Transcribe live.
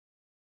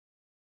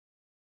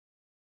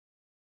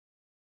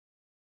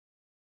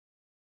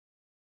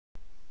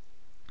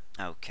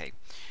Okay,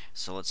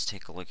 so let's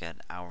take a look at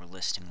our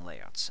listing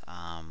layouts.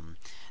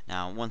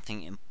 Now, one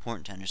thing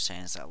important to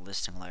understand is that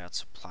listing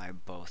layouts apply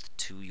both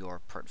to your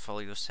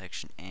portfolio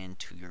section and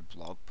to your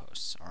blog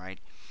posts. All right.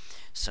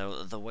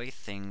 So the way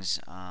things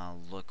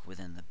look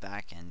within the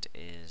backend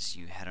is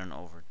you head on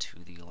over to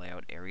the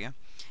layout area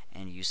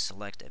and you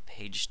select a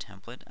page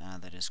template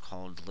that is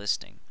called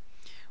listing.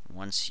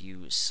 Once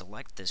you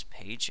select this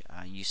page,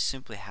 you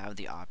simply have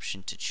the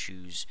option to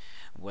choose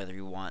whether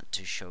you want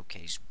to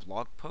showcase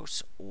blog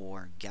posts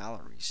or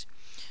galleries.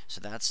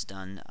 So that's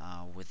done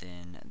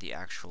within the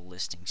actual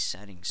listing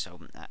settings.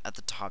 So at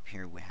the top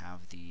here we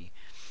have the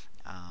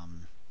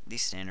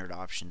standard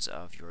options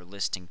of your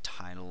listing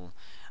title.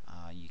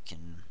 You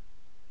can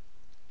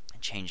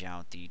change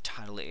out the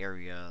title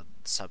area,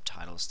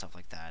 subtitles, stuff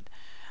like that.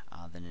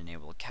 Then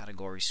enable a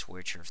category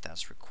switch, or if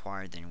that's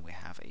required, then we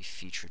have a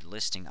featured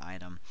listing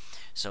item.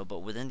 So, but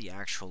within the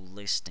actual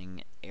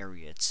listing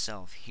area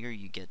itself, here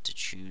you get to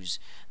choose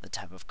the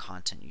type of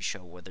content you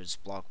show, whether it's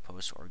blog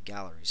posts or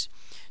galleries.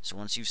 So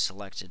once you've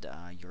selected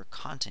your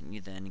content,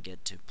 you then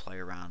get to play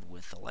around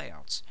with the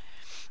layouts.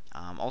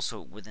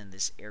 Also within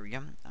this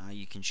area,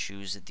 you can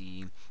choose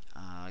the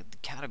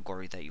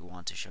category that you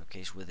want to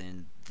showcase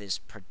within this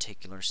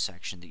particular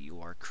section that you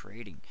are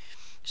creating.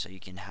 So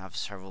you can have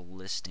several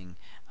listing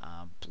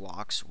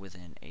blocks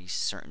within a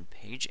certain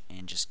page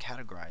and just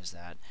categorize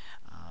that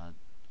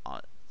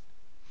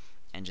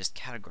and just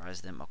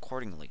categorize them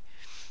accordingly.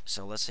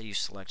 So let's say you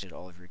selected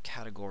all of your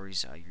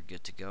categories, you're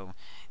good to go,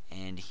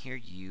 and here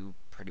you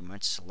pretty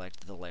much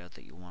select the layout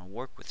that you want to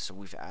work with. So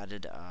we've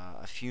added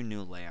a few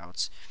new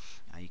layouts.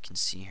 You can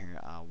see here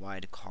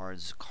wide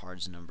cards,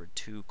 cards number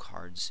 2,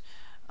 cards.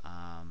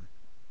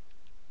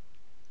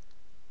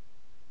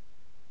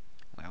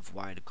 We have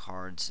wide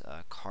cards,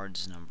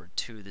 cards number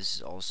 2. This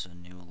is also a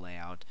new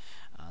layout.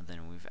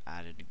 Then we've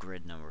added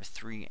grid number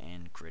 3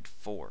 and grid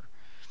 4.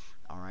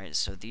 Alright,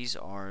 so these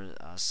are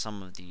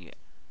some of the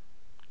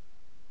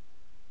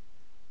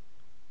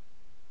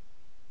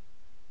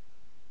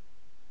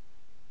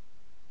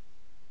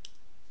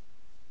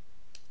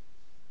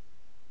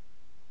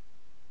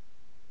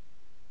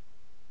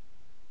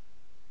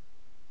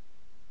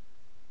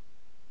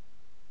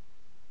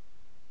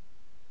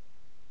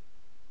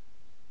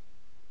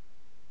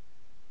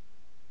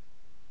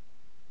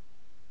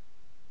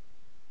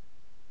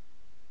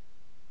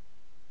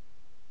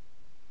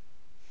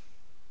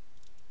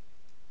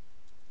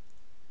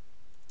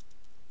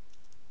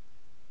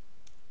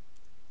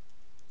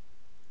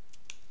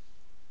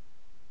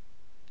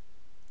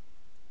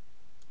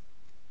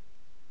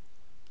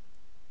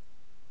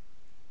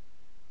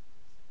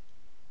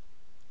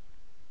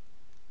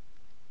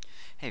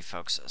Hey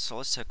folks, so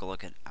let's take a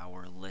look at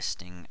our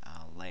listing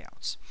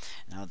layouts.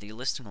 Now the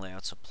listing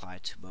layouts apply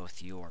to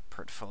both your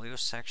portfolio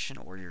section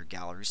or your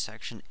gallery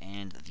section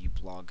and the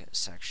blog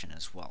section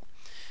as well.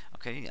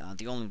 Okay,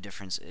 the only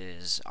difference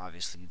is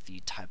obviously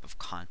the type of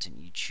content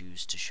you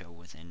choose to show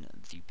within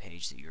the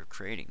page that you're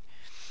creating.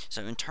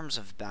 So in terms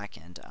of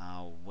backend,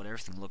 what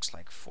everything looks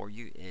like for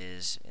you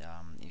is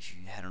if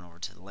you head on over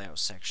to the layout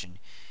section,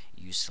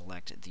 you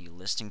select the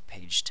listing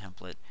page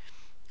template,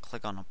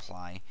 click on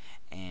apply,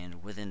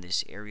 and within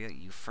this area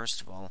you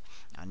first of all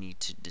need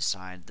to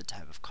decide the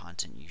type of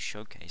content you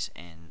showcase,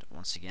 and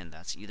once again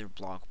that's either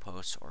blog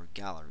posts or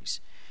galleries,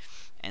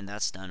 and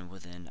that's done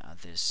within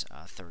this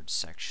third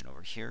section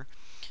over here.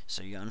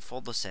 So you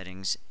unfold the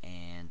settings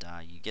and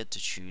you get to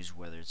choose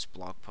whether it's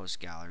blog post,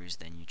 galleries,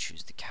 then you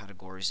choose the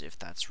categories if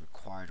that's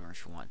required, or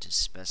if you want to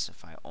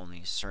specify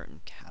only a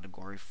certain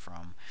category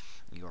from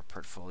your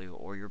portfolio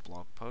or your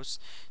blog posts.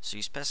 So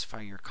you specify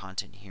your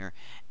content here,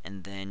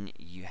 and then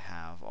you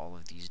have all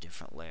of these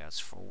different layouts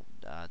for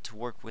to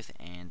work with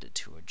and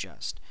to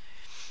adjust.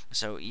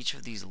 So each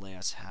of these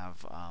layouts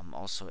have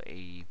also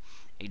a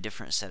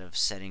different set of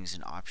settings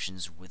and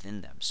options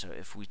within them. So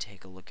if we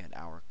take a look at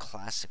our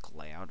classic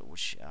layout,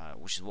 which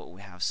is what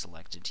we have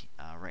selected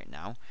right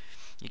now,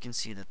 you can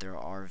see that there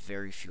are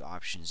very few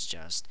options,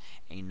 just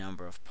a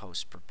number of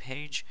posts per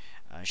page,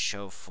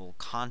 show full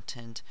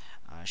content,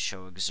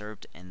 show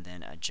excerpt, and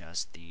then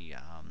adjust the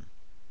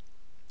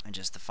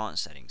font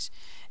settings.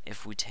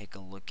 If we take a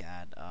look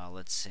at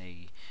let's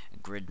say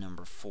grid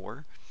number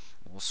 4,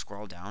 we'll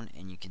scroll down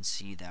and you can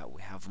see that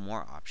we have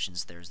more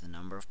options. There's the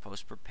number of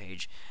posts per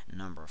page,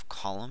 number of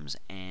columns,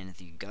 and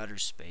the gutter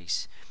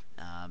space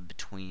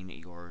between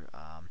your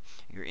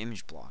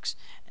image blocks,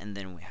 and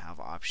then we have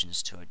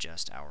options to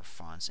adjust our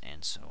fonts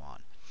and so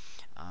on.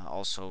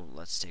 Also,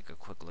 let's take a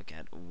quick look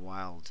at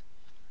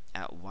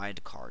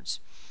wide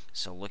cards.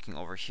 So looking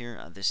over here,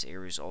 this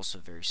area is also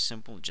very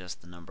simple,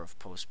 just the number of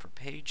posts per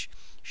page,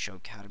 show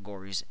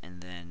categories,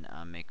 and then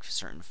make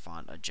certain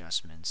font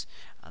adjustments.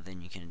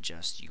 Then you can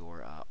adjust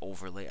your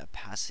overlay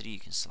opacity. You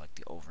can select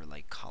the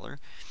overlay color.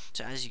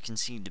 So as you can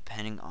see,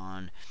 depending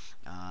on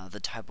the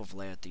type of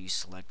layout that you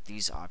select,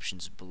 these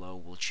options below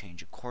will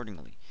change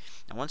accordingly.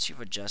 Now once you've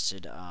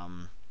adjusted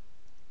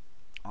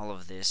all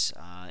of this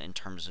in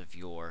terms of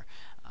your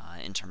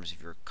in terms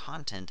of your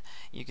content,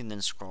 you can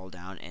then scroll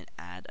down and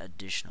add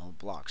additional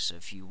blocks. So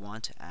if you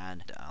want to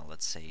add,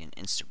 let's say, an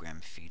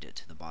Instagram feed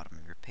to the bottom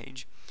of your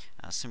page,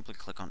 simply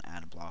click on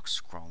Add Block,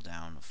 scroll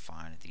down,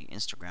 find the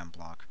Instagram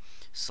block,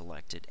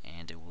 select it,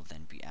 and it will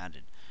then be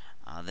added.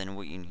 Then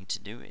what you need to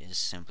do is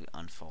simply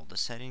unfold the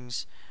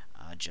settings,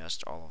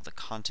 adjust all of the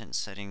content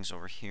settings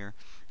over here,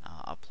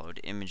 upload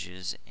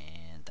images,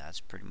 and that's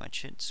pretty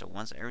much it. So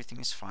once everything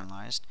is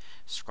finalized,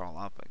 scroll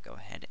up, go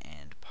ahead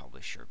and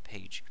publish your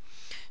page.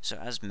 So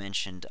as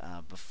mentioned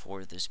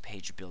before, this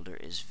page builder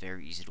is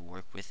very easy to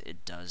work with.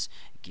 It does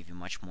give you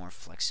much more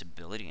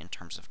flexibility in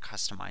terms of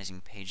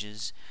customizing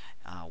pages,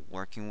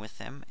 working with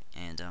them,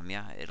 and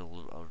yeah,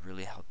 it'll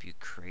really help you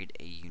create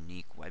a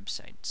unique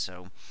website.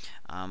 So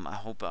I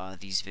hope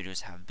these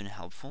videos have been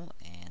helpful,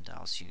 and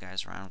I'll see you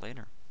guys around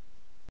later.